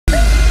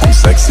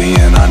sexy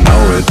and I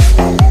know it.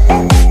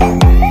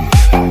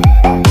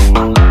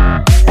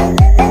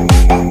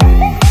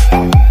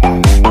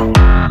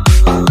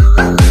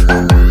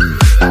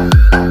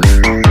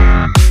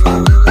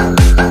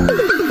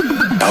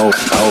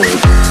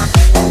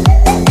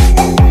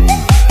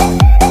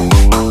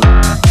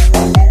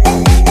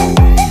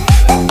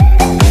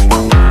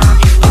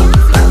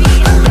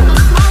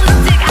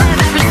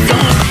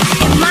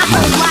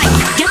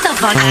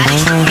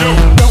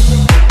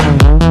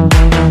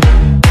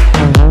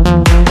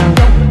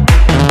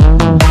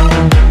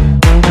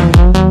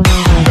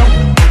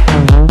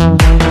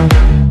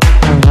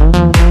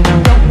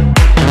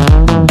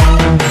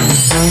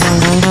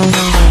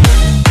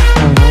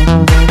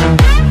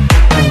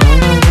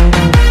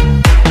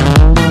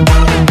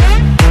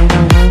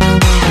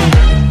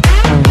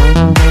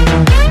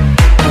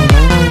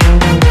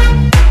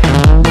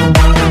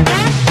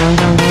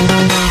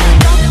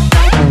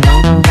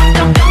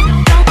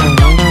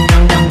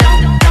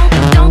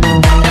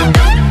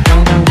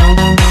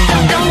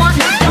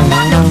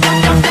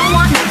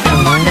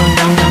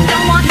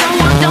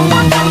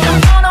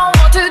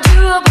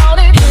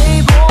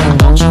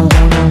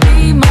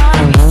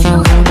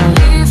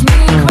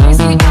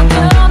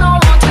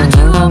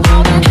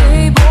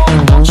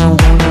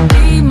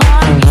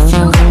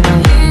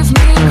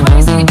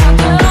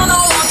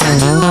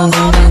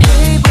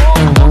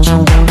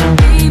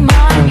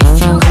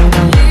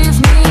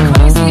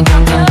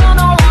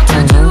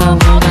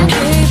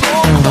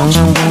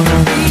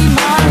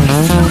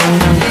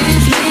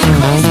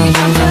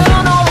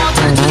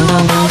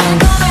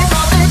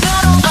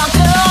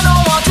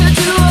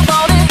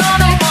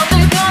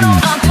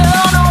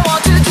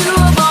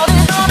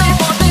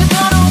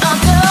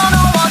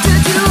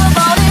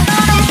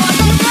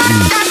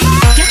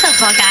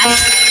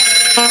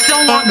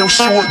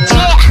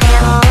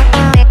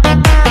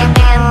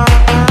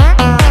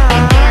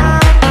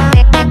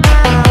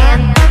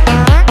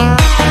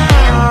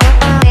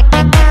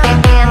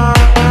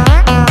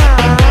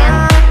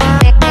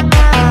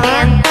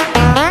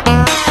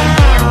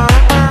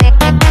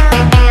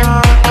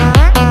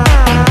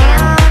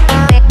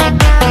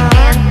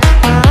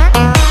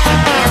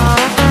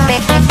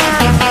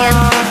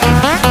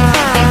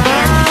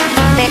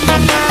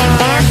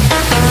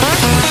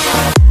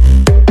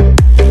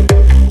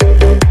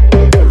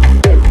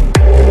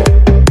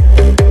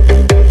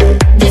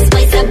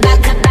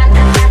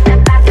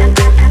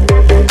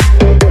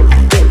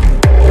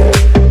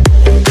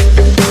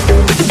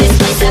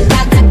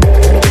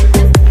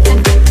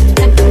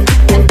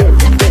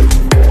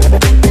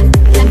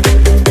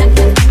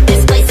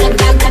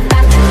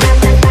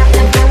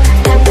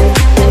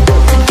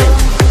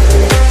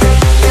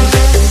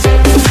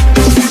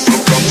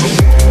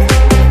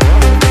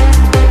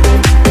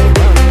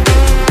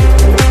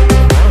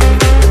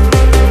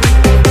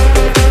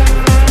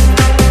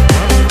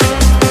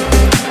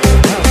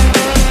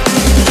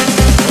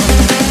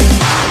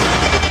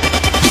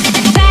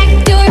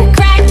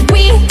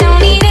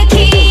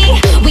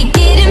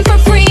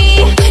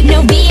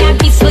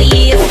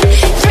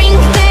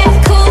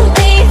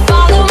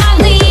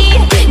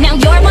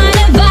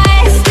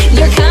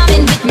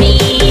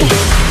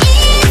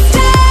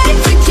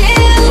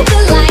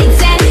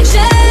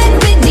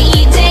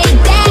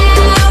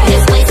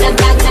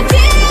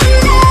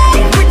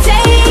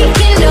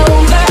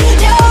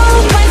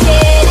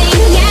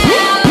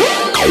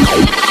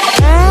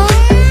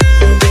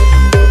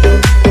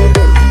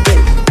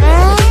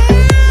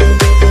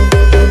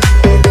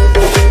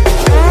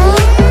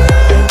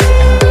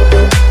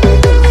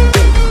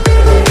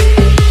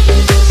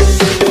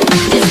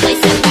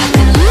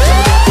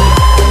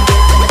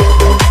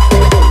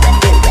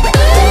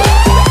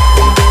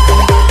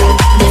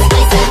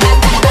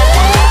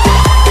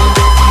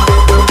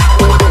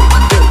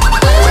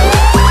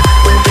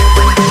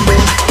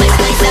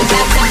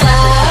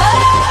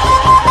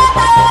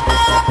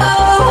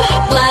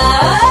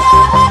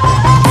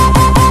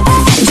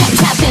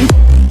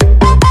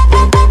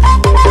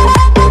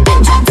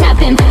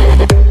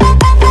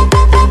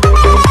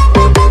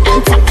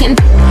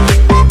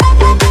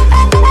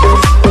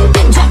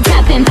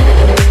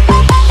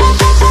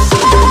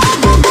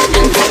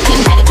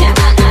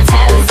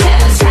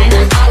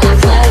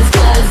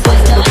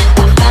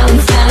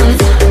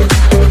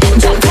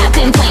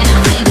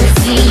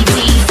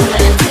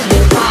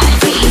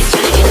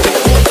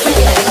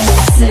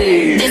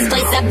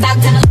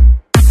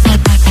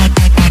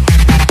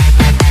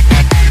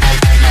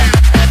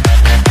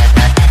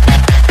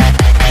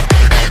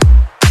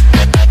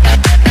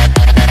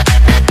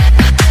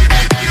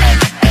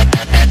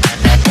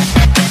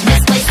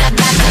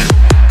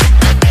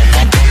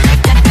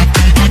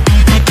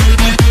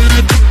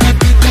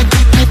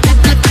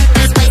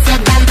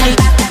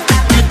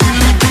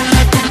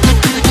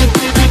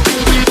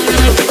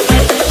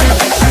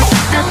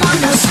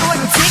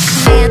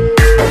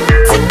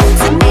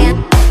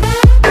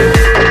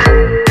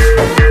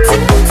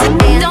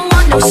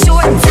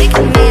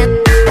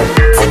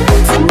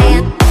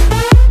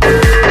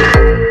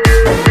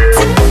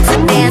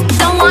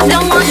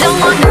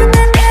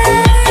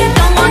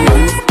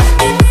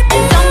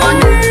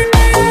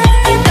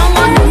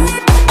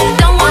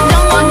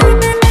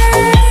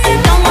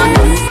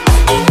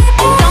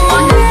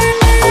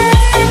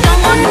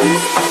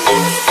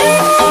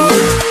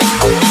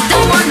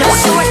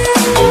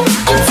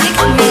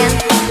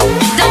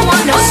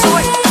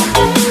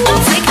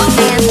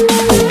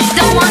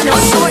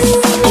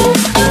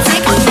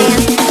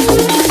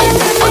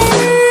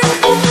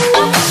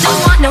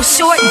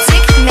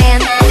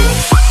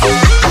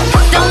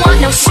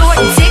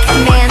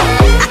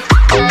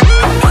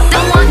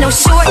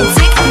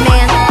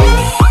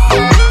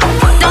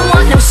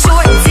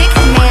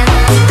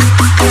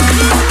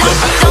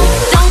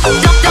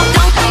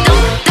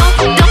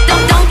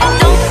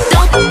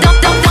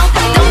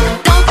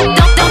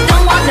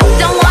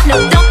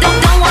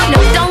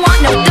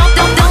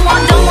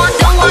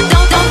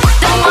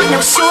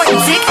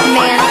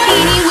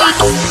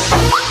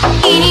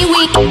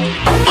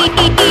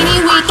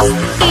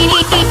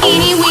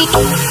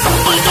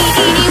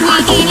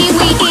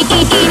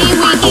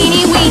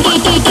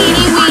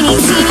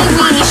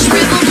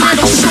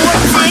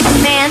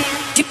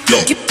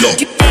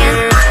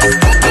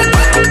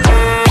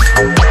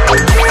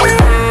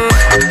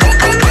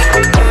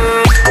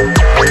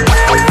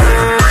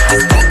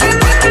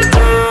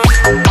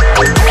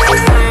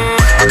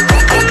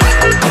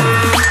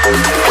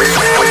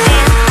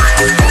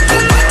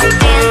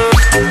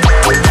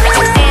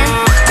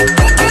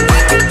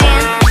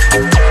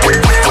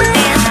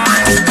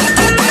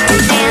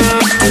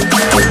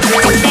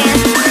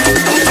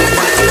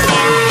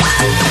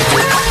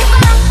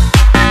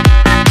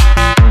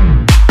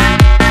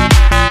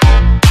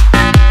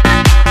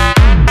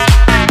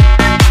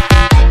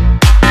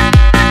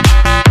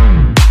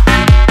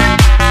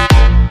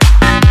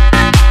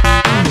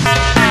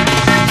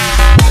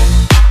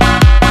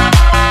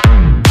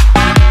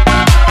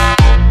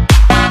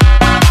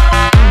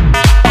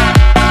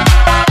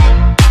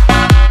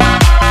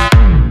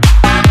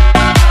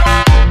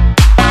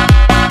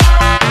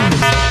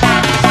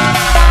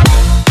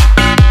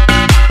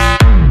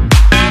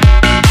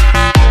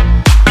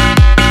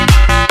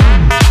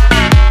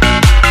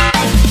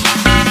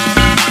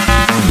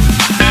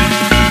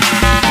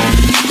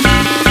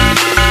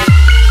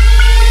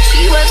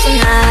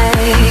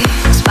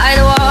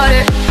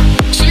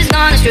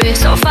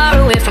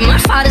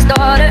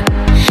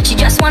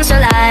 once a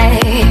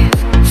life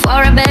for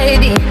a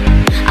baby.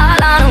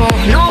 All I know,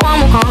 no one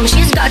will come.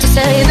 She's got to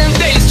save him.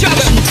 She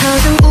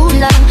tells him, ooh,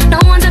 love, no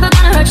one's ever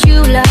gonna hurt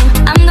you, love.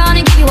 I'm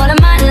gonna give you all of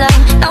my love.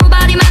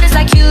 Nobody matters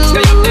like you.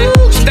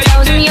 She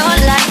tells him your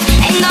life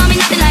ain't gonna be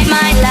nothing like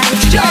my life.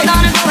 You're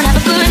gonna go and have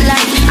a good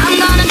life. I'm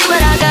gonna do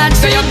what I got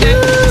to do.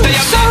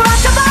 So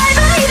rock-a-bye,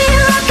 baby,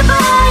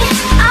 rock-a-bye.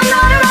 I'm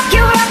gonna rock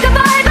you,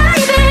 rock-a-bye,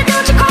 baby,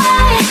 don't you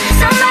cry.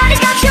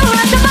 Somebody's got you,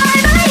 rock-a-bye,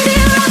 baby,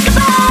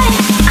 rock-a-bye.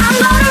 I'm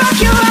gonna rock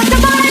you,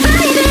 rock-a-bye,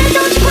 baby,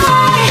 don't you cry.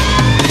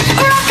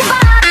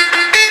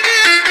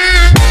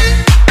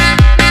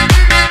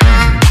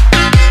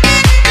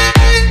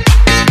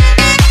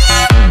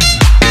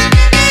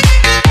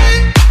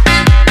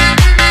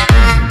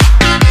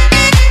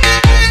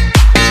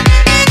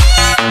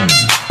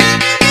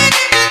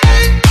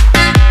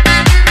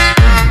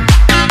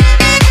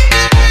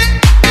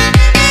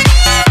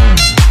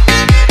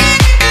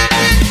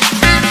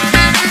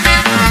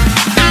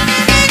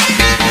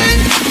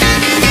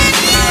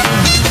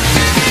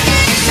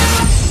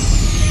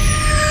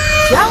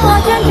 Chẳng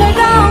là trên trời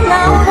cao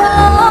nào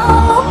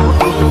đâu,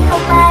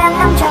 không ai đang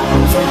nằm trong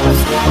giấc mơ.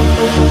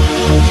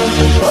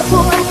 Tôi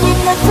buồn nhìn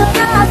là xưa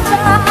đã xa,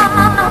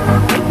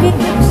 những kỷ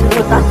niệm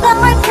xưa ta đã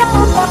mãi theo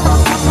ta.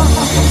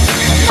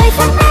 Ngày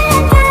sáng nay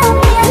anh theo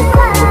miền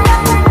xa,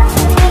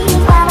 đi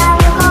qua bao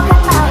nhiêu khó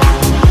khăn bao la.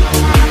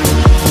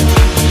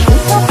 Từ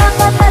sau ta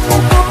vẫn là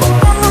thành phố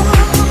ca,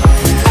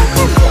 không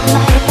có chuyện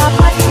này ta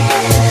phải hết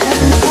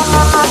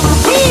qua.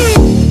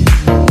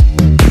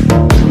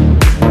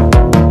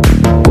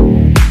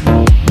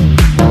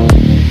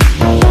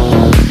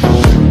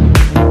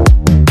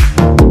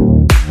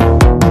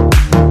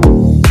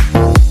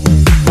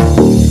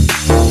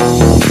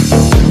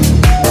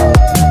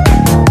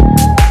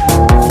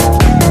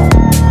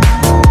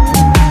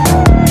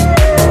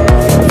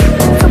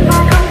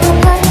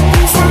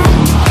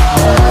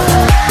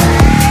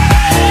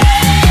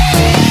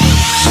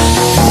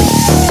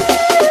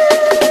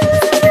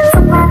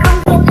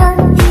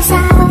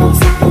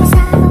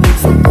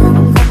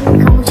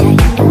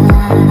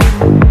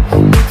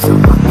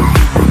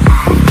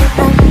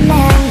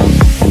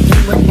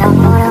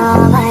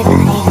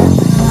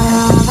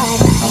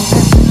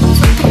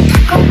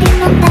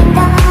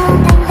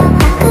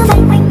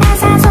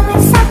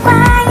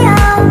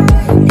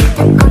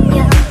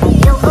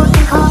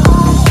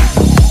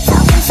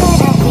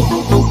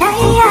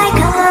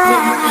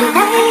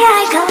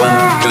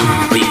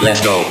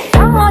 Let's go.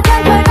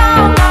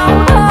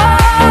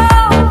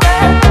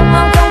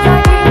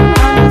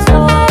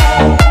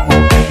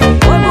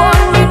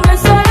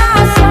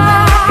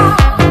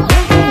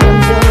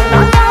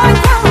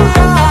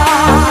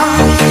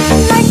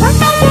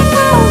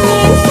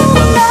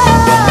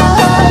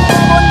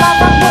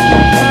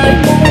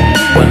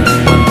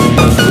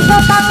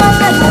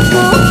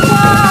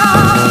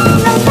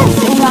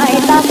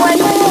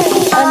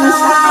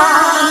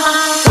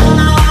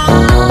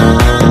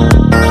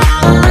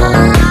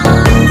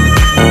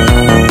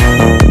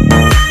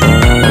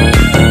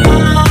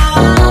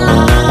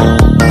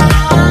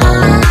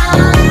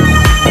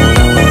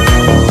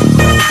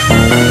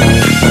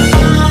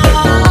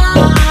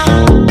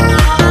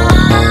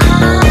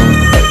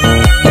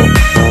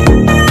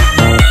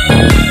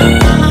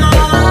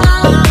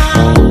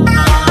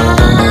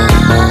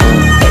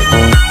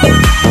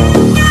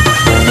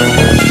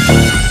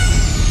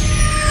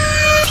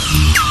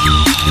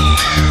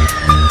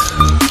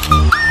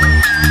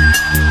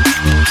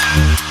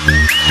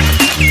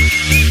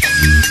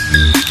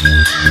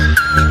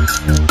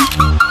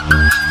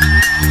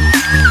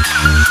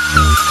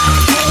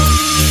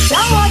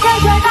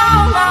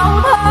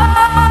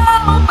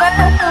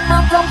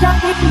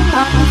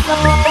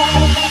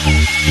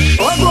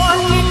 Ôi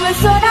buồn nhìn người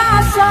xưa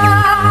đã xa,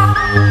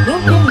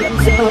 những kỷ niệm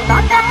giờ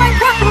ta đã mãi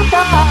khắc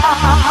ta.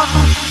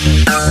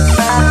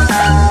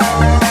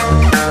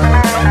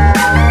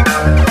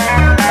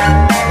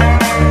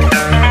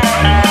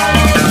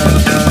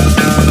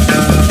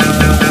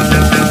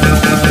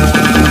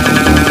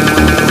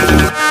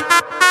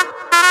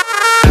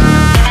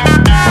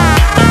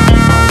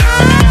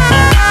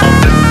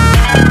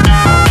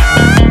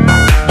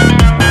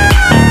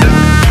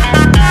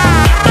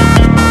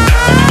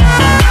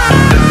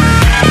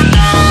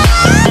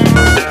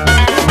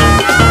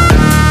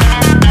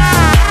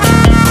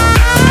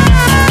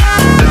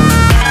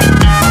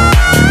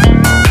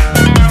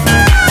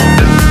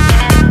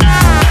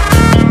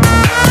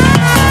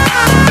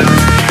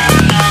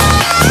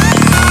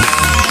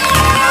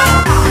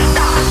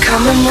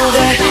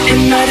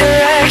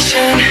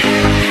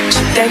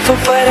 Thankful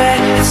for that,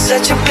 it's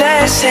such a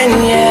blessing,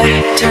 yeah.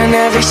 Turn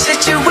every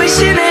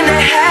situation into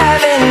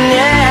heaven,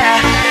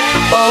 yeah.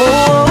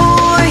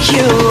 Oh,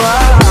 you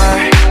are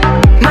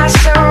my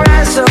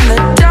sunrise on the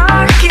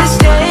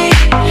darkest day.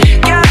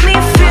 Got me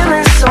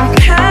feeling some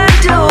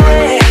kind of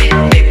way.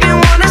 Baby,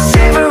 wanna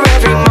savor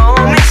every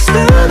moment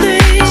slowly,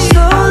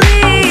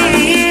 slowly.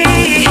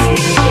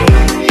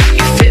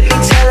 You fit me,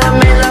 tell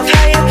me love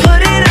how you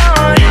put it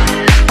on.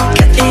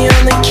 Got the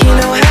only key,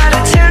 know how to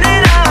turn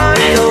it on.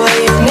 The way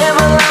you've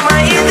never lied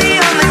my ear.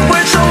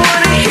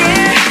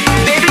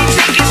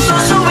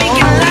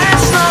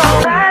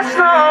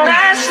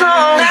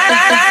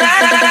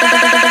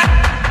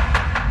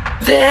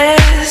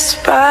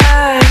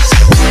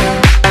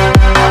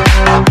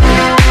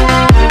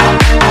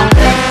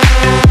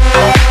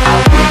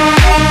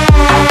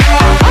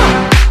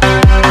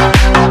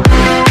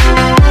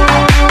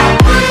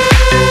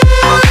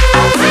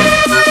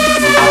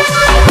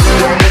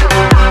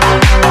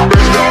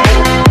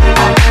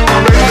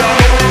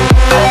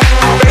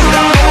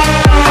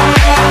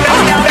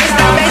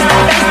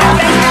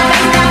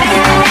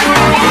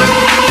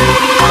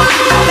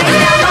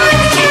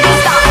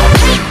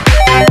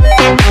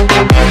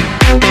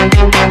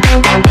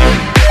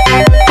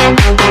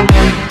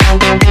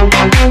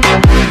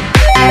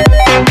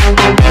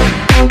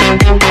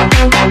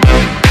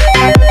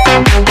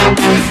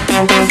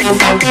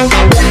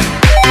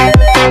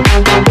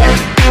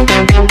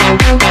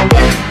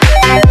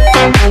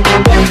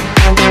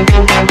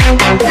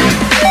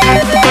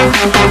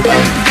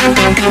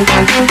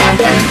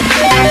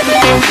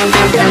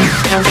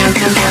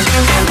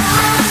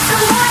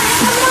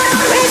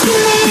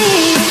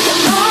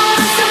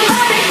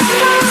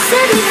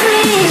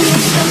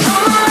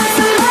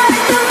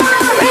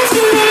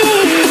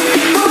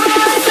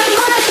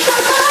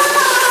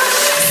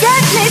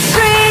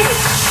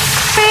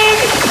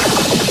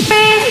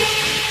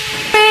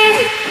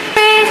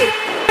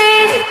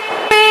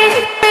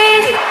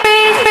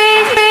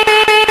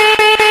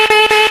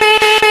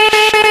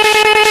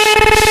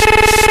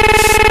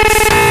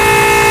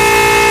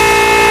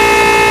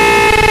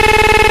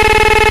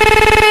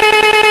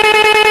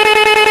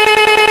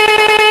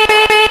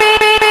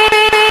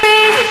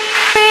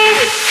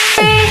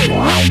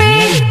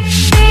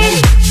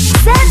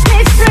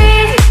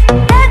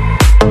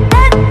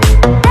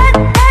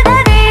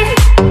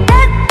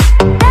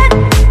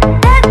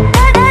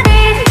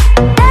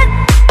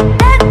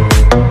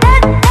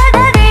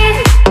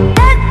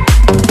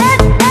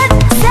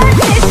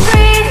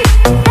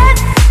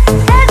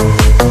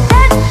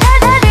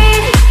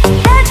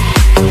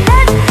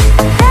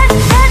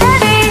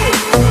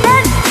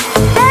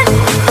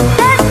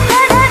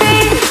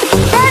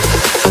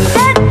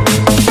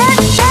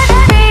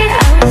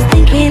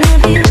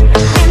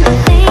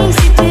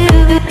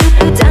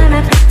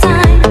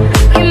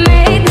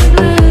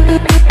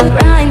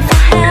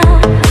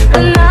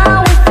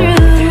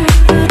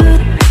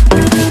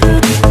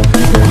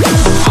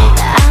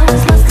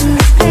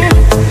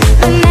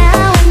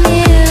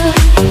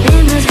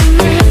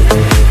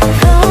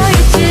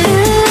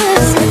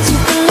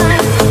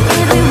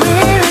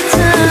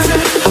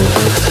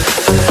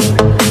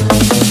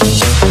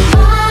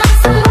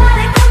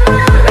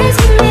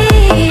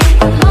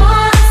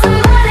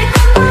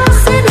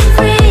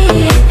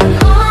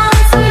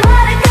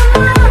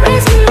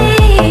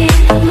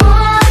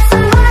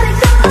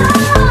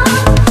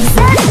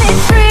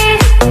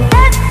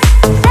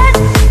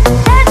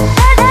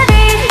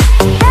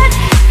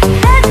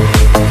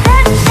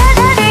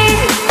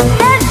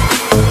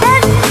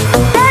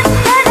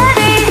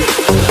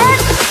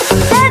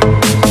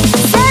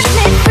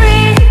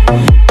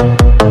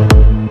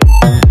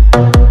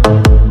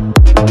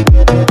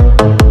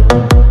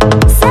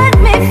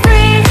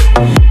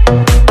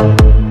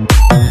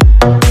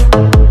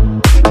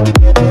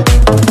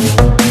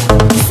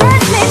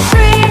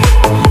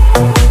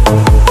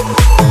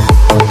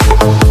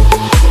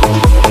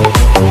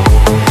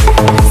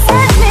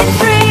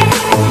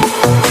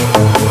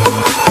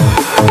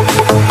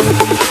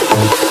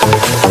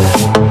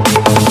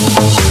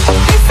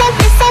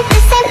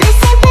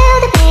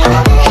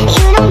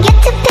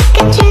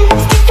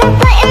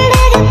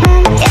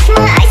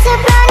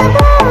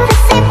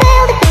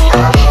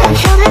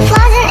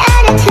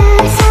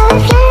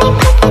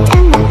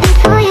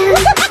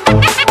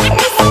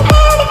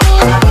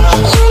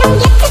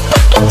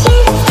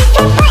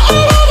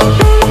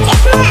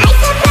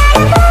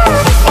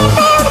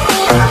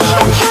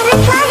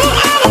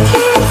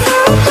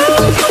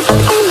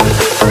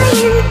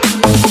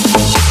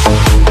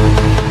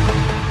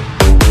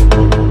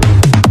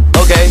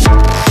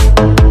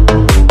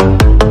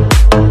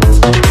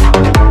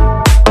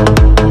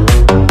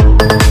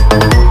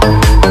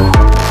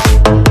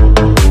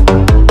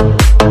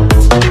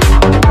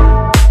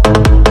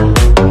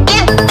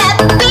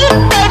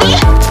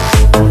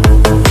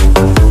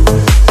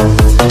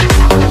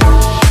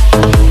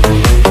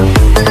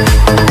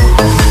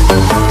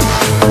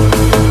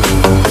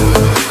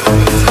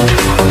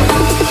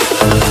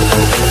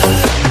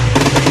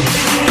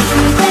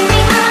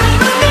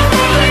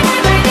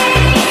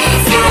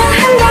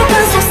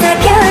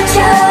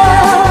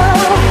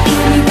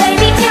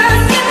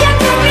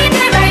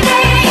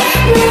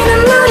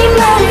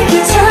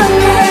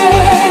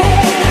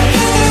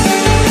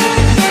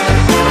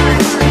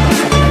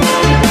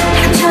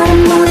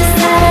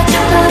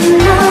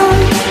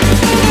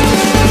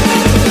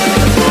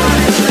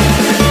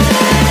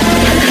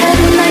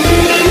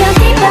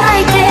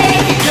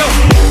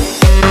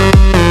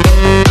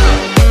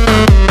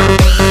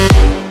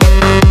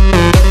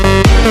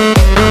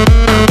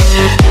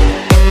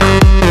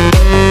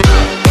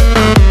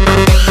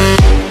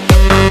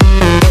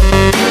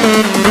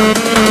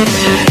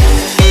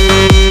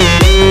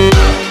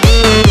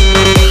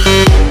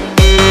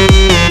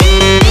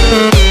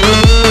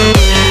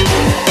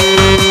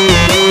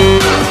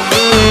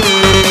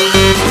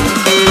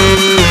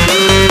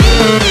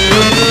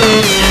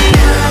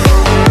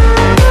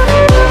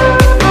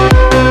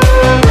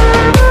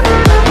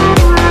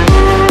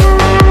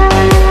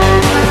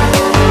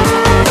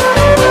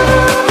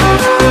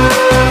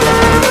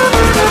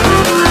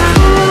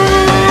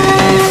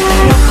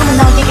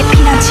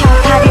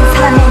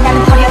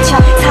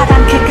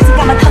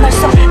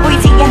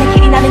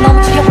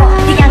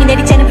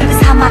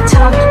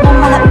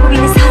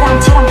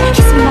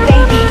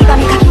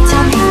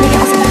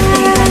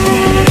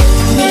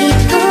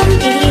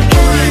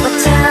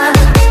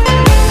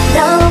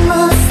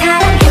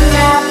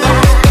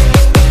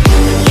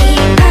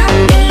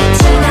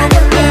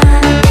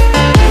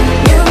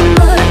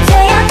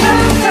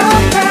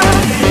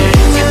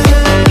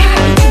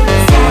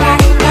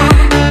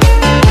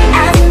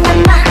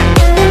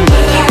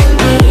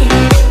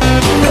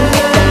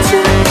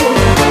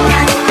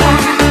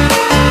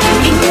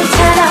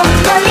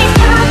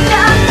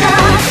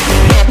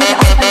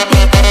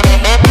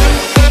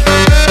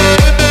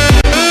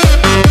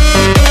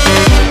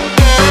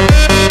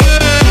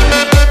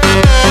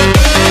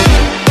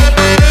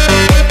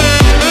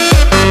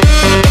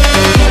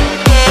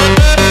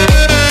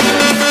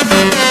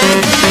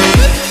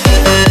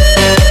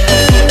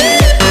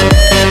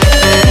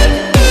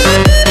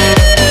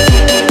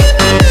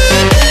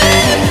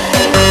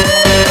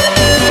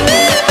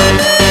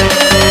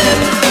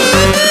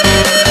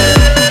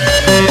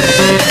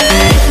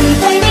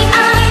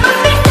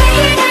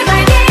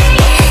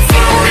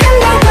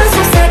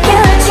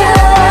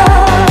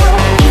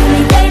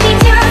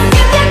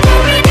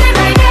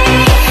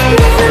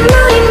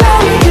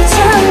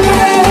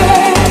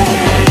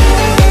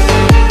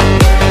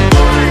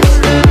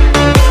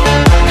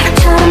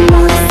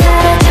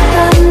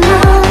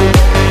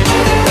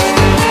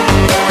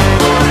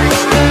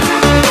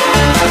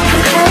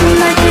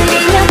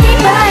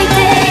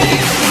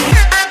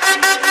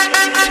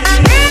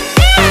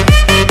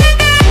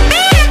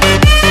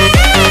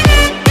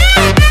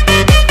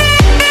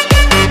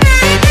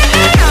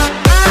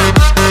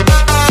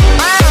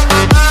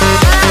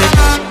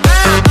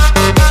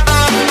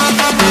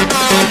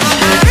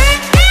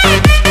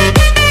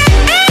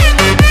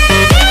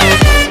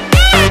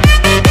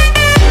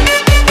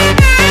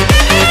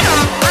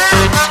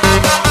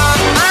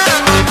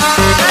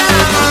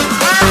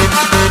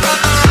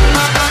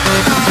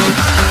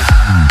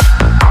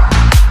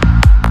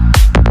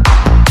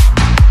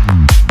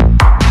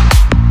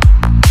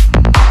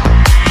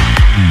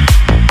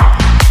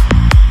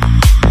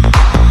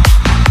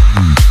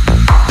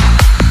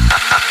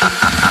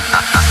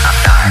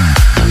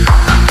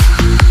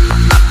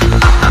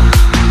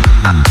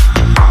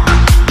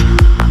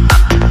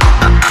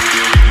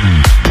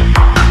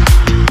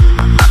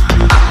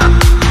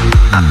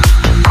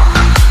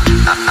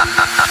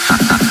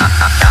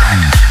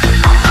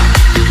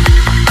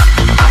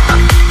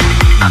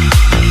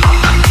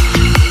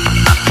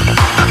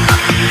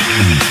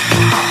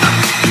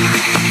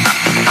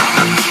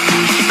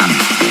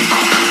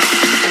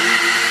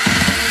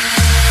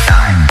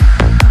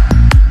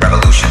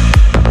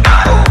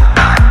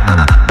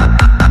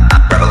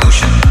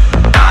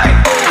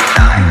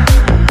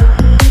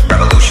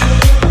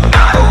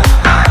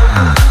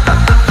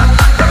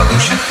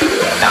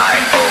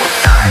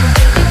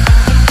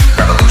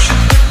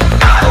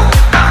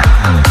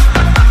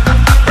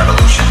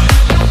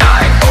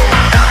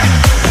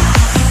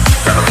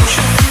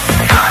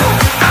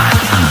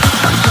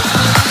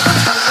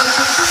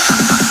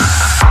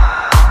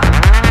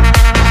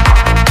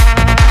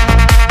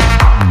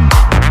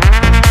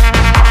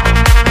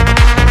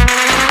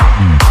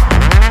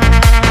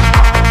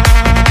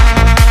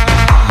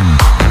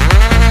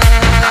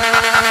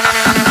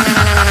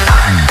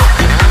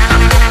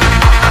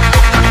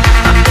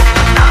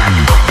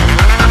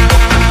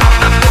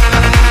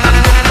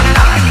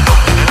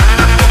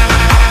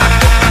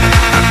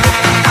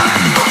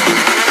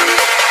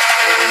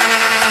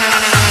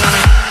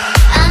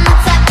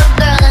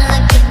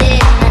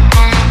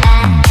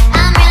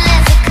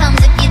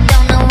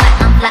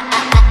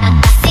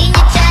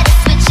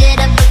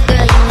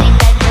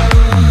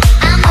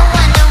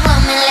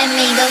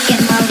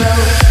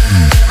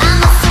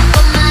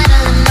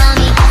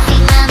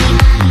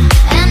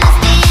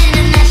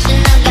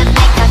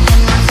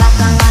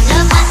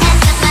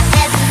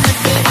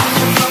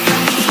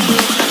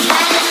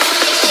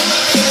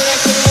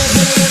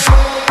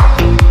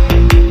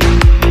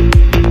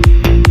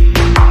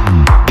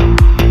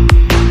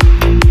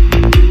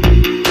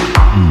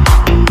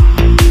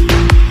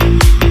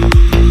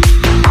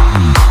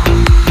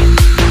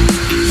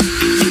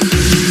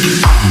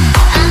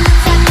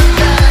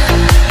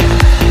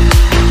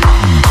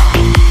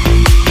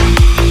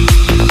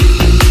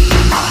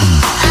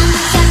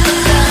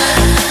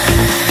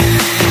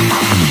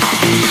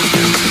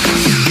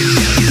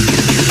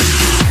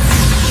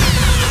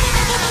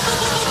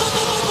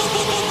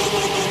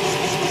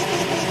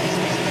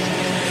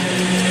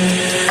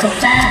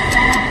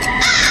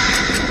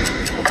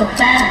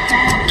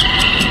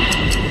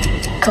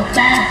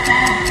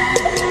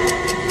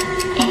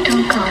 Em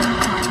thương cậu.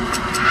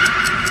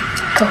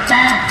 Cậu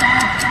ba.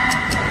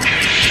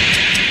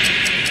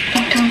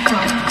 Em thương cậu.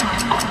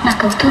 Mà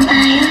cậu thương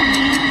ai á?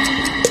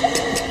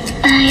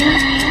 Ai á?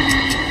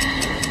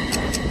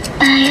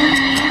 Ai á?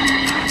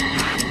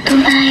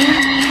 Thương ai á?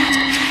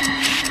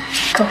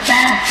 Cậu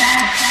ba.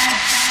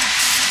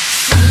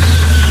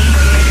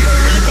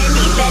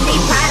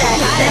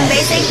 Them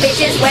basic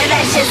bitches wear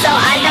that shit, so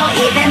I don't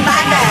even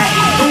bother.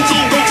 Gucci,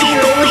 Gucci,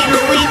 Louis,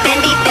 Louis,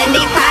 Fendi,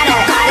 Fendi, Prada.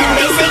 Them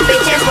basic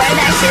bitches wear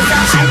that shit, so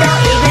I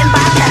don't even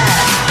bother.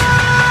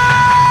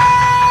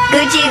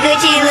 Gucci,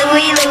 Gucci,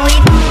 Louis, Louis,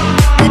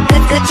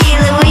 Gucci,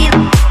 Louis,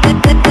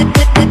 Gucci,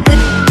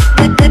 Louis,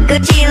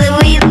 Gucci, Louis, Gucci,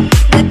 Louis,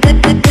 Louis.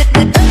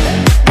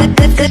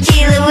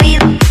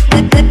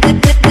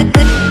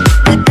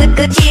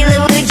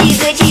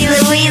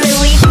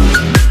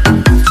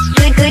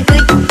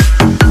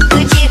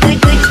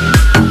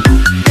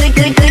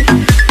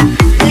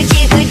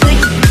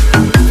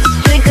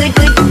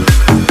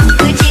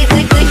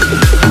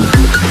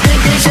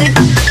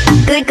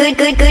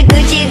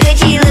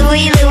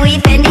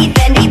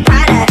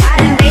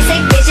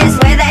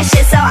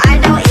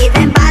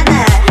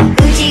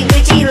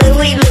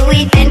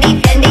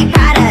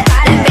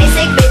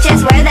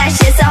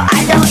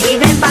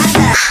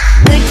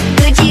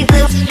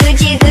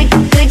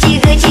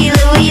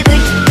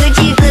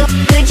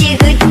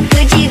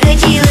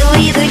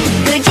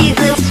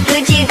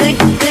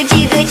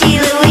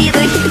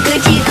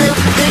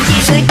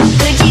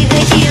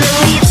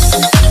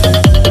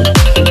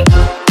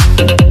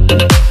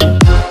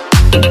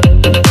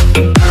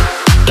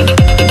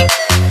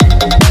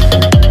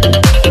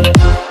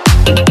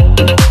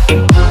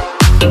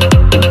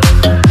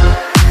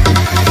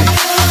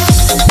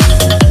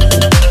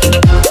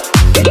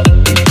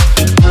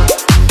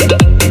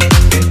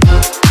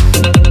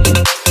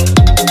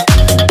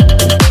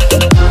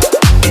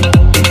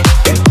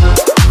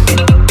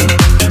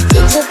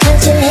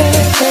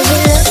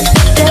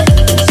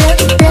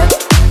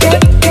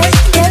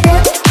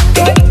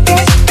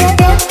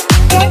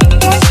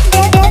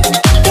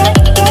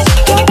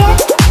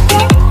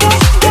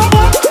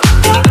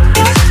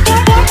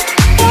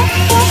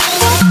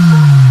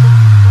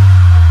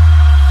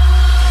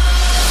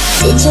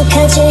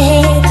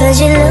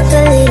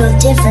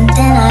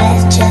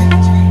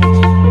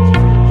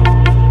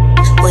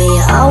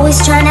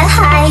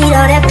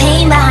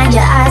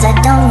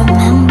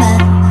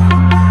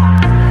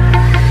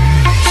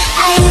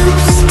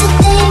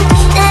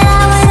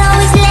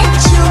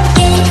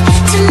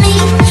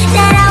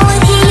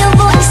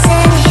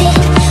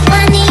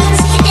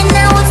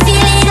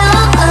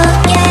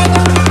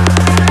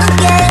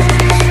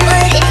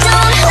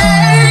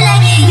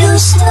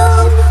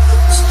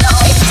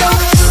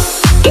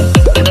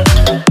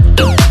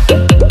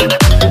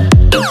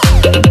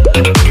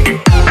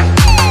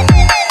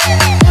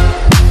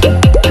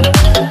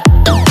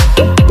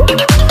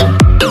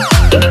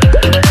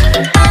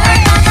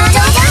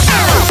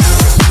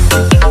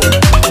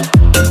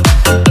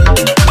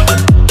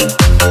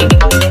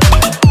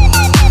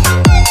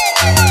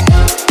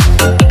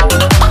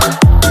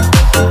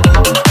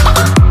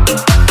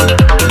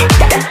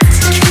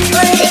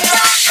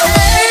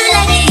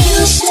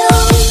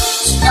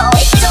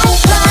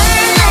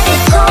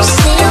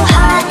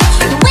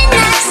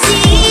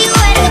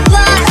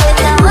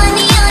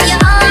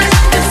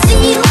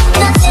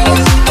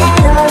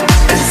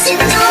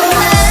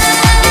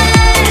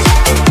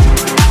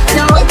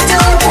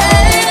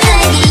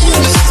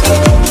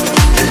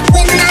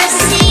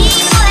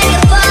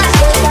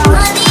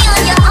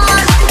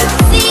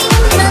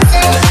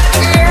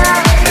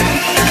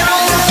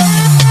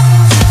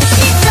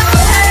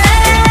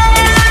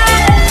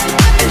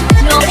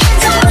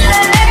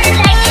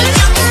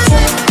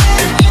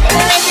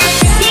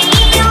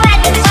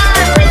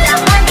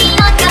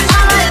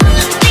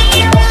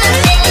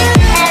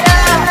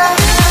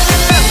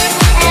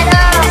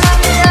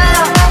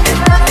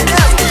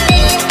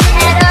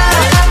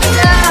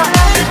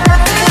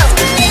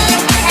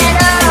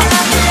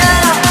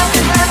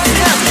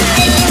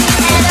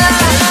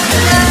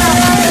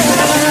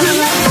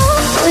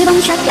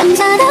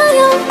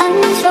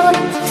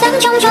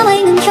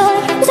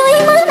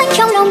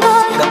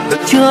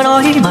 Chưa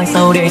nói mai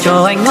sau để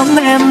cho anh ngóng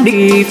em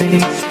đi về,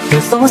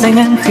 hiểu số danh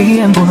em khi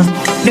em buồn,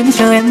 đứng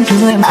chờ em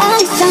thương em.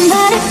 I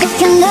somebody that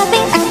can love me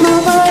at my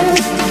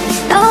word.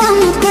 No, I'm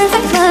not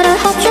perfect, but I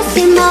hope you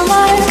see my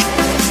worth.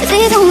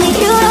 It's only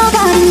you,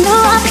 nobody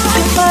knew I picked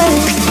you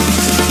first.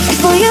 And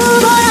for you,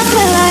 boy, I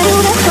swear I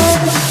do the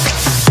first.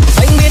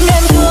 Anh biết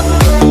em thương.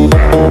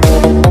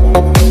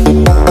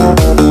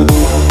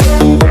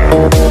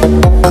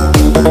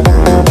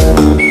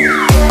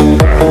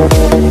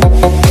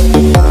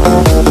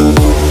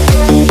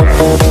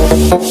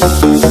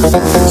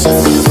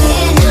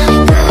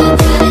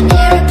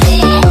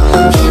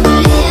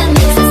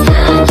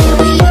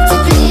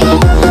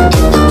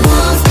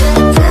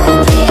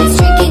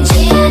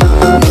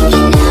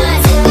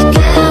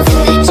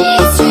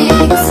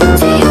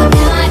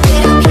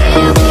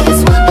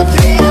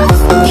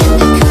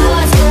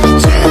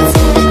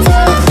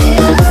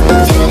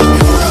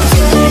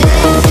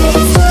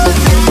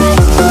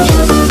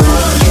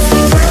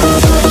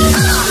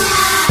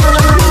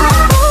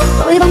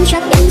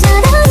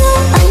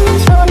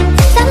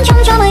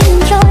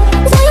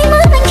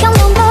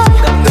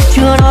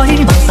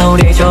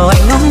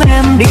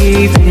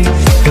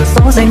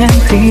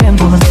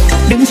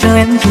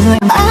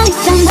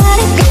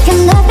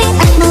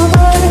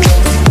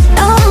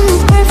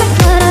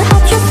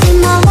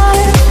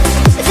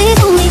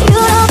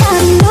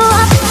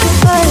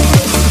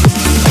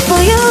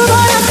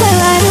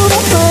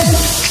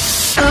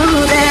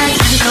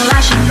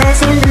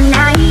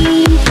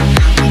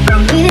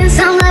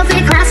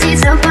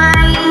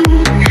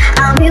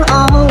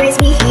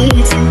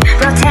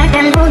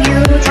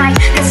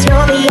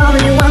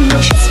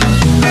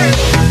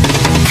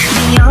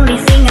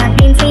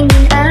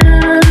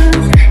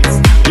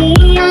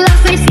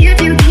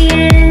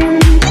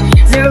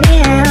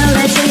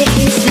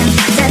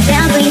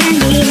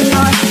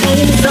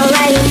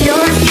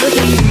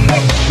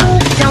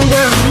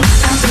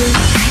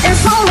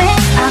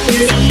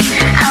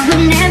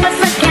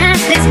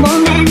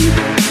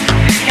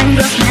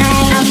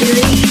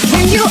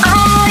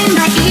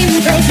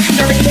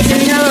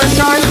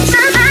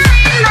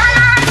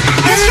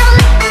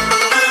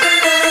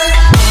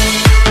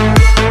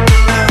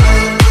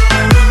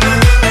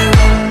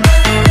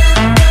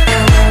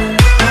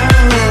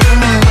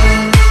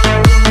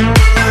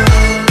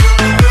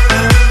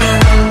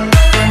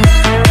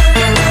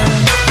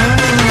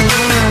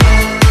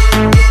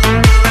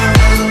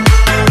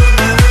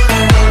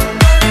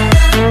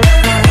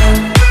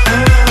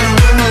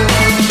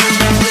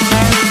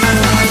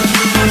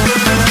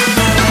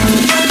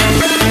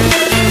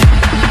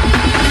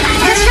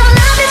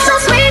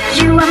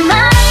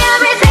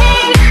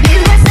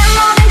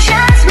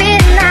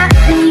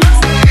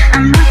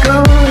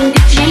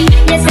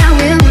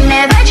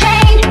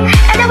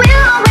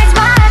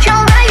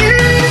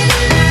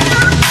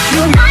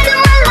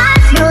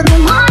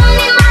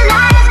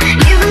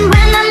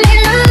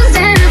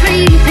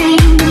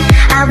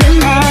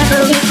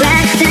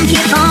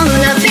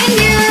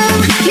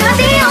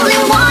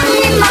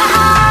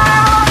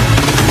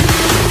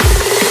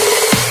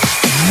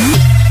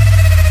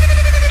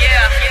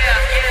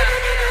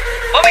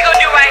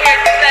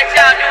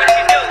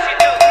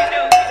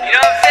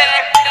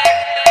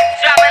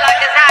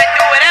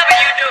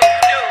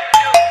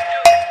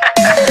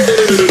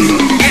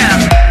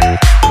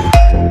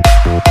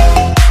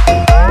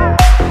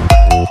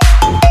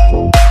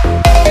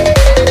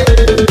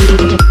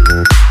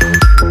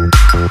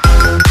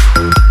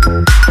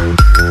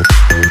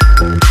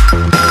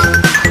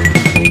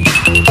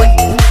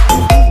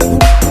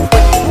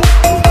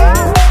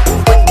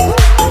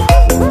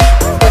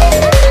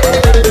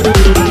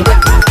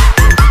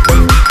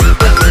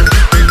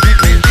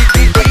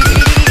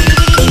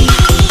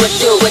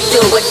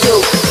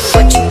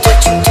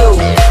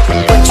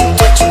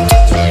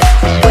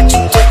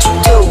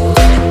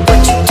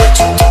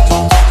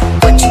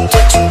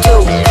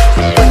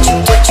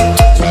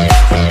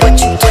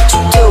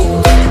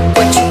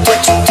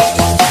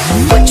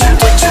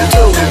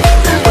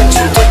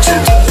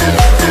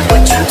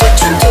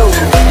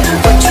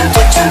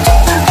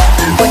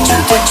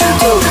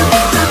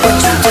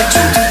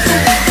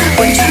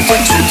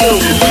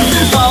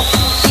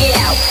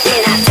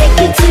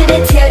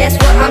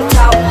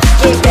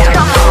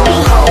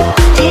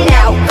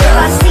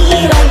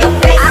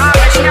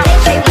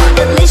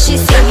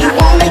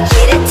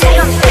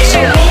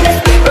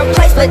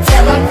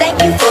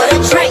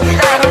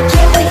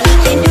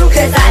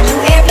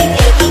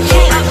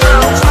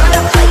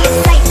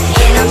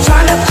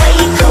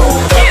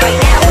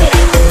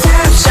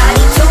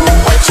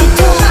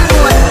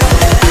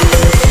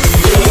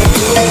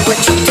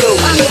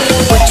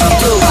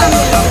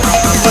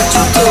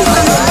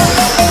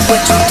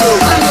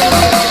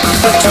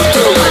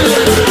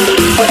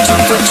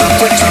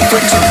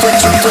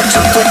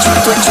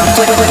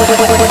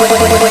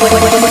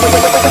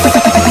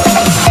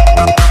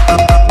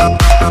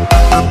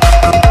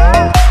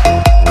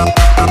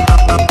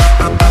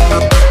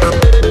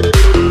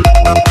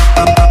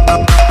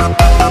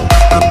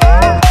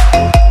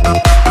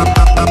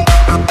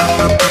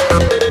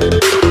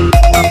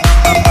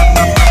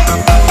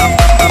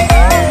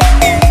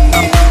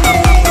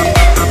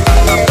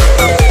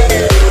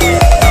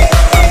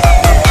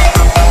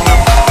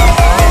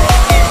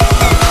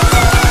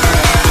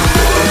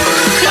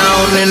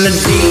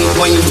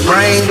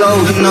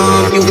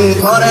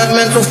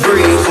 Mental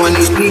freeze when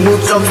these people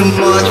talk too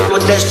much, but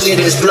that shit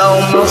in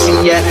slow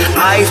motion. Yeah,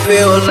 I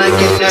feel like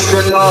an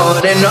astronaut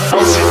in the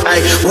ocean.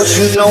 Ay, what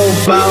you know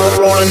about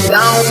rolling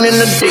down in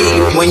the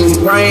deep? When your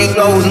brain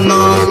goes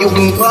numb, you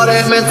can call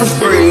that mental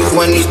freeze.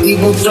 When these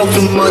people talk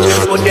too much,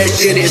 but that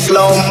shit in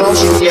slow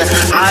motion. Yeah,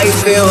 I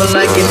feel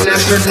like an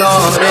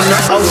astronaut in the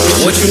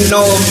ocean. What you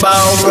know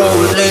about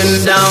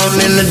rolling down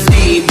in the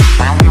deep?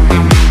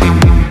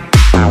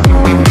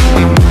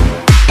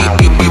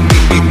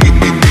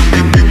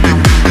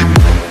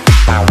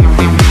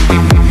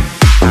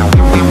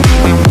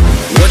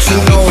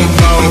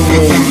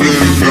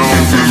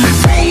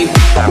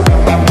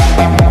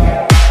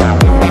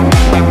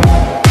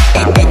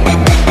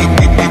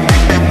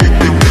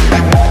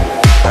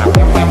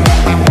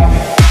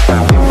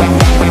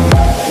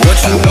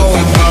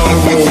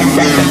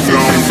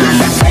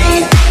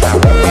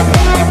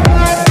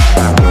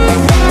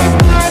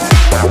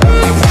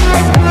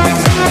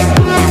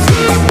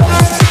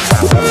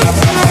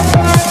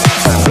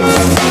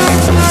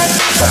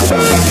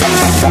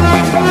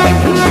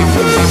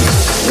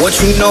 What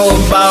you know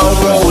about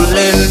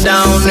rolling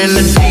down in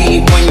the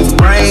deep? When your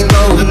brain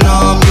goes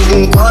numb, you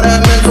can call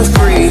that mental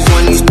freeze.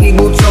 When these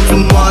people talk too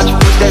much,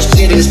 put that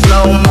shit in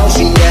slow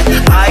motion. Yeah,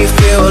 I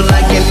feel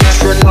like an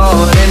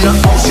astronaut in the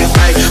ocean.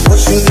 Ay, what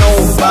you know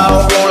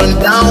about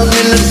rolling down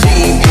in the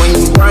deep? When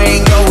your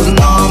brain goes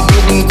numb,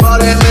 you can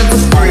call that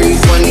mental freeze.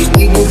 When these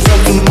people talk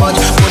too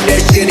much, put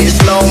that shit in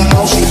slow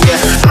motion.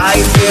 Yeah, I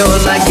feel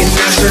like an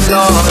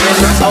astronaut in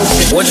the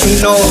ocean. What you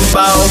know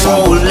about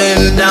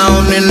rolling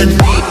down in the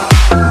deep?